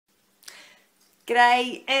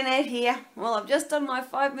G'day, Annette here. Well, I've just done my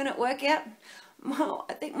 5-minute workout.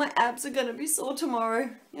 I think my abs are going to be sore tomorrow.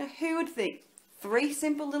 Who would think 3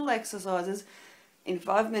 simple little exercises in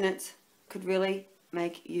 5 minutes could really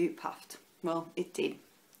make you puffed? Well, it did.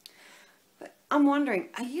 But I'm wondering,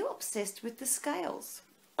 are you obsessed with the scales?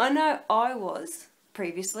 I know I was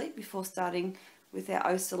previously, before starting with our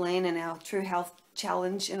Osaline and our True Health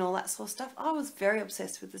Challenge and all that sort of stuff. I was very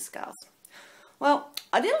obsessed with the scales. Well,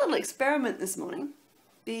 I did a little experiment this morning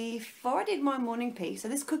before I did my morning pee, so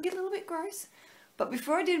this could get a little bit gross, but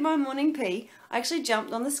before I did my morning pee, I actually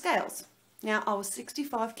jumped on the scales. Now, I was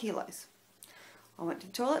 65 kilos. I went to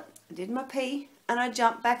the toilet, I did my pee, and I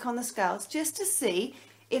jumped back on the scales just to see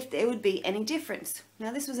if there would be any difference.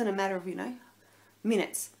 Now, this was in a matter of,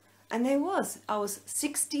 minutes, and there was. I was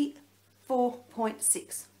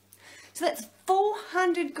 64.6. So that's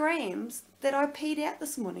 400 grams that I peed out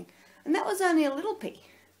this morning. And that was only a little pee.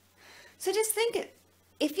 So just think it.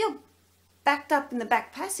 If you're backed up in the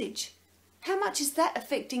back passage, how much is that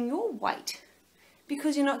affecting your weight?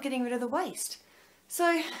 Because you're not getting rid of the waste.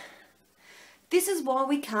 So this is why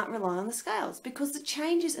we can't rely on the scales, because it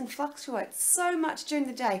changes and fluctuates so much during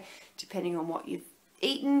the day, depending on what you've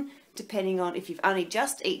eaten, depending on if you've only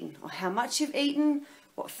just eaten, or how much you've eaten,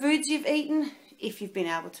 what foods you've eaten, if you've been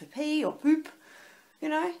able to pee or poop,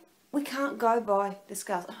 We can't go by the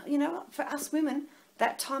scales. You know what? For us women,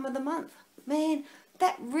 that time of the month, man,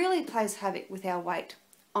 that really plays havoc with our weight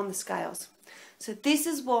on the scales. So this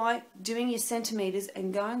is why doing your centimetres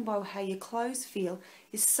and going by how your clothes feel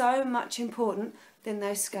is so much important than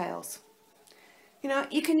those scales.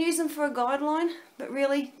 You can use them for a guideline, but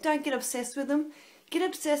really don't get obsessed with them. Get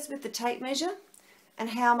obsessed with the tape measure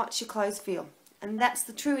and how much your clothes feel. And that's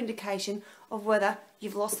the true indication of whether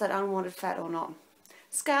you've lost that unwanted fat or not.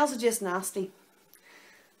 Scales are just nasty.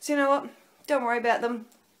 So you know what? Don't worry about them.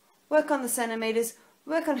 Work on the centimetres,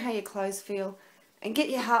 work on how your clothes feel, and get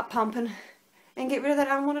your heart pumping, and get rid of that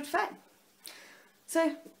unwanted fat.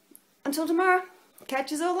 So, until tomorrow,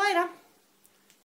 catch us all later.